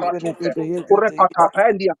Ele yekete libere Paratute, kete yekete ya.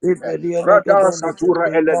 Urepatapendia, Ibedi ele Rada kete le Satura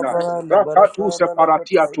kete la Elena, bara la bara Rakatu kana la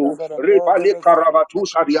kata ila separatiatu, bara kana Rebale bara kete. Karavatu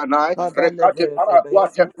Sarianai, Kadale Rekate bere kete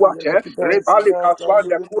Paraquate yekete Quate, le kete Rebale siyata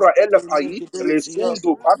Katuande libere Kura kete le Elepai, kete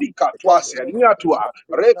siyata. Resundo Pabica Tuase, Kadale kete Niatua,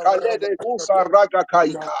 la bara Recale de bara Busa kete. Raga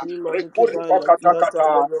Kaika, Mani mani Recuri kita la kiyata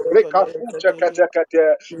le Pakatakata, bere kete Rekatu yekete ya.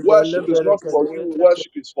 Kete. Idele Worship is not for berekede you, yekete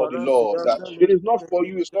worship is for the Lord. parasiyata It is not for libireke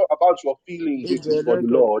you, it's not about your feelings, it is for idele the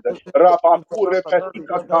kede Lord. yekete Rapakure ibarakada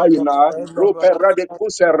Petika likada Kaina, zakada ila Roperade barakada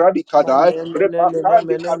Kuse Radikadai, mane mene mene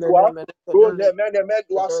Repakande mene mene Katua. mene kada Rone mene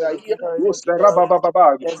medua lekada sai, ilakida ilakida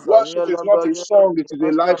usterabababa. ebaria Worship is la not a baria song, it is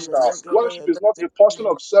a yata lifestyle. melekada Worship is not yekete a portion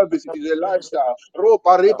of service, it is a lifestyle.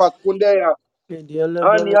 Ropa repa kundea, idele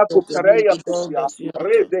Ania berekede kupereya likida kusia, basiyata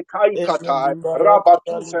rede kai katai, emeni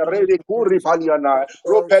barakada rabatu se rede libireke kuri paliana,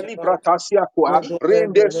 ropeli siyata bratasia kwa, idele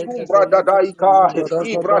rende berekede sumbra yekete dadaika, libarakada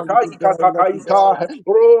ibratai likida ilakida katakaika,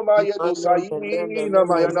 Roma Mane mene yedosaina mene mene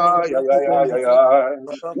mayana, ya mene ya ya ya kedeliche ya,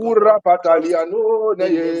 barakada ura likada pataliano ne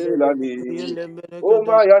inde bere yelani, yele bere O kede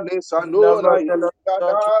maya ila nesanona madala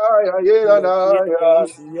yana, yata ya yelana yekide ya,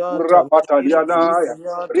 isiyata ura mekide pataliana ya,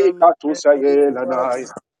 isiyata rikatu mekide sa isiyata yelana.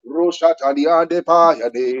 Rosha taliande pa ya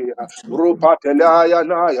de, rupa telaya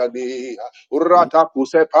na ya de, urata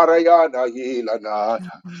kuse paraya na yila na,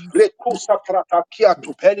 rekusa pratakia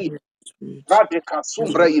tupeni, spirit rade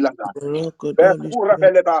kasumbre ilana, barakada bekura lisiyata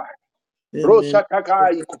beleba, amen rosha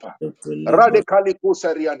tagai kupa, kele rade kaliku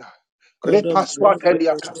riana, barakada repaswa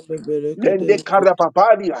teliaka, bere bere kede lende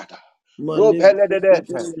karababaliata, male robele bere de kede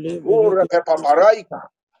de, le bere ure kede pepaparaika,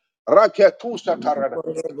 raketusa tarada,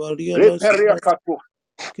 Bariala reperia Siyat katu,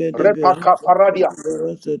 Kede repaka Berasa paradia,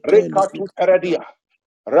 Berasa Tali rekatu peredia,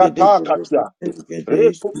 Kede Rata Berasa katia. Kede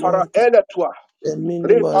Repu para Siyata eletua.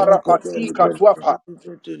 Emini Repara Maraka Tali patika tuapa.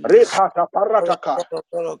 Repata parataka.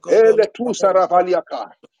 Baraka Ele Dali tu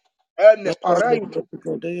saravaliaka. Ene paraintu.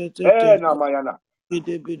 Kede Yete Ena mayana.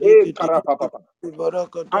 Kede E Bidiki karapapapa.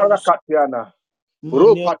 Baraka Dali Arakatiana.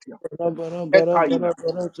 Mania Rupatia. Bara Bara Bara Ekaina. Bara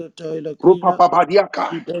Bara Sataila Kida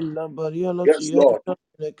Rupapapadiaka. Idella Bariala Yes, Lord. Siyata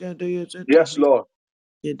Kede Yes, Yete Lord.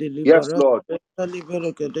 Kede Yes, Libara Lord. Dali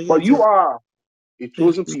Baraka For Dali you are a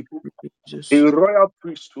Thank chosen you, people, a Jesus. royal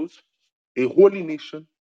priesthood, a holy nation,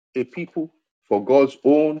 a people for God's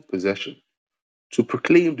own possession, to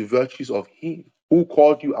proclaim the virtues of Him who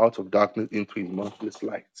called you out of darkness into His marvelous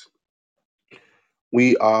light.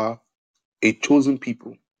 We are a chosen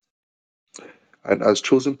people, and as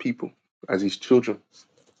chosen people, as His children,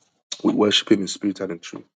 we worship Him in spirit and in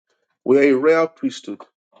truth. We are a royal priesthood,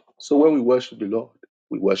 so when we worship the Lord,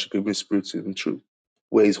 we worship Him in spirit and in truth.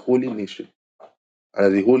 We're His holy nation, and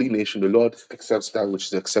as a holy nation, the Lord accepts that which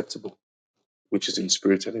is acceptable, which is in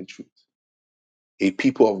spirit and in truth. A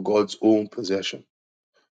people of God's own possession.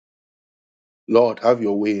 Lord, have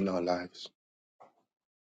your way in our lives.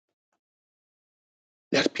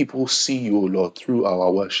 Let people see you, O Lord, through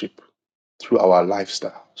our worship, through our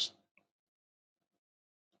lifestyles.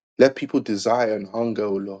 Let people desire and hunger,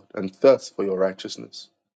 O Lord, and thirst for your righteousness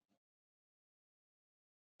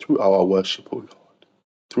through our worship, O Lord,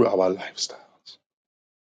 through our lifestyles.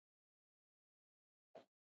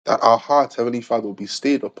 That our heart, Heavenly Father, will be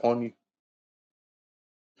stayed upon you,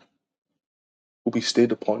 will be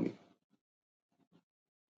stayed upon you,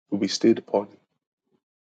 will be stayed upon you,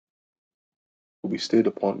 will be stayed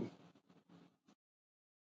upon you,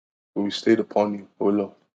 will be stayed upon you, O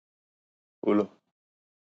Lord, O Lord,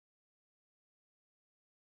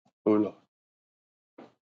 O Lord,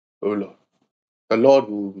 O Lord. The Lord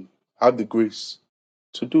will have the grace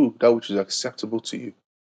to do that which is acceptable to you,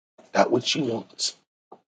 that which you want,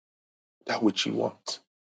 that which you want.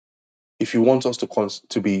 If you want us to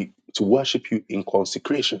worship you in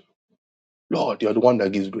consecration, Lord, you're the one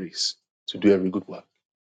that gives grace to do every good work.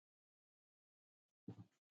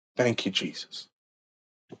 Thank you, Jesus.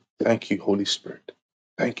 Thank you, Holy Spirit.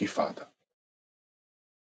 Thank you, Father.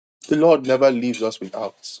 The Lord never leaves us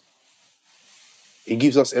without. He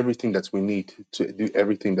gives us everything that we need to do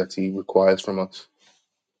everything that He requires from us.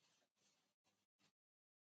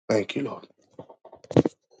 Thank you, Lord.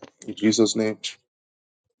 In Jesus' name,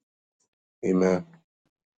 amen.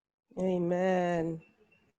 Amen.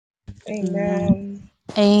 Amen. Amen.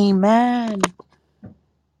 Amen.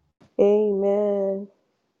 Amen.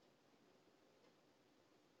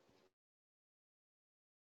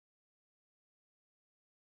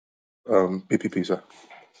 PPP, sir.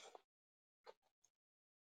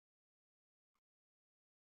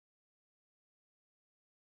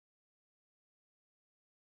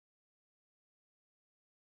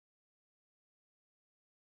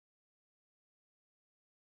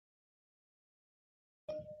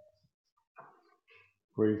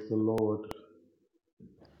 Praise the Lord.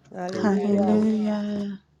 Praise the Hallelujah. Lord.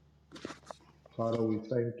 Hallelujah. Father, we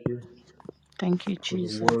thank you Thank you, for the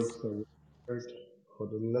Jesus. words that we heard, for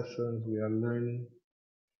the lessons we are learning.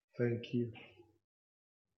 Thank you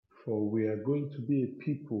for we are going to be a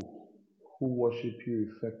people who worship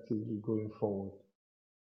you effectively going forward.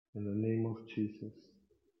 In the name of Jesus,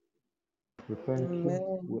 we thank you.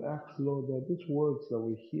 Amen. We ask, Lord, that these words that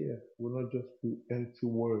we hear will not just be empty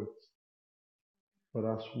words, but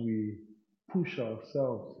as we push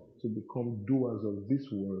ourselves to become doers of these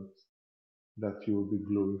words, that you will be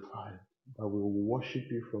glorified, that we will worship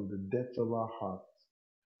you from the depths of our hearts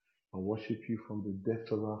and worship you from the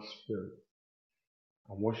depths of our spirit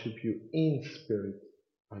and worship you in spirit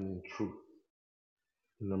and in truth.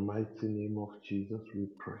 In the mighty name of Jesus, we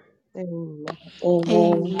pray. Amen.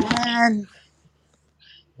 Amen. Amen.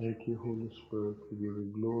 Thank you, Holy Spirit. We give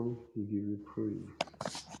you glory. We give you praise.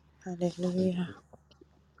 Thank Hallelujah. you.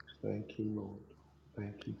 Thank you, Lord.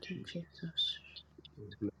 Thank you, Thank you, Jesus. Jesus. We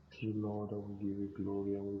bless you, Lord, and we give you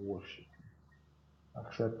glory and we worship you.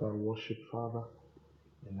 Accept our worship, Father,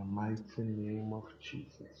 in the mighty name of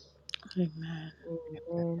Jesus. Amen.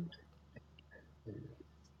 Amen. Amen.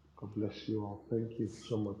 God bless you all. Thank you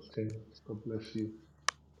so much, Tim. God bless you.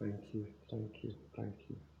 Thank you. Thank you. Thank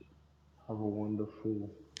you. Have a wonderful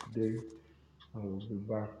day. I will be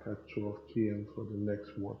back at 12 p.m. for the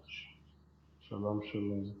next watch. Shalom,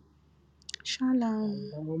 shalom.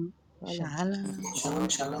 Shalom. Shalom. Shalom. Shalom. Shalom,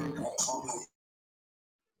 shalom.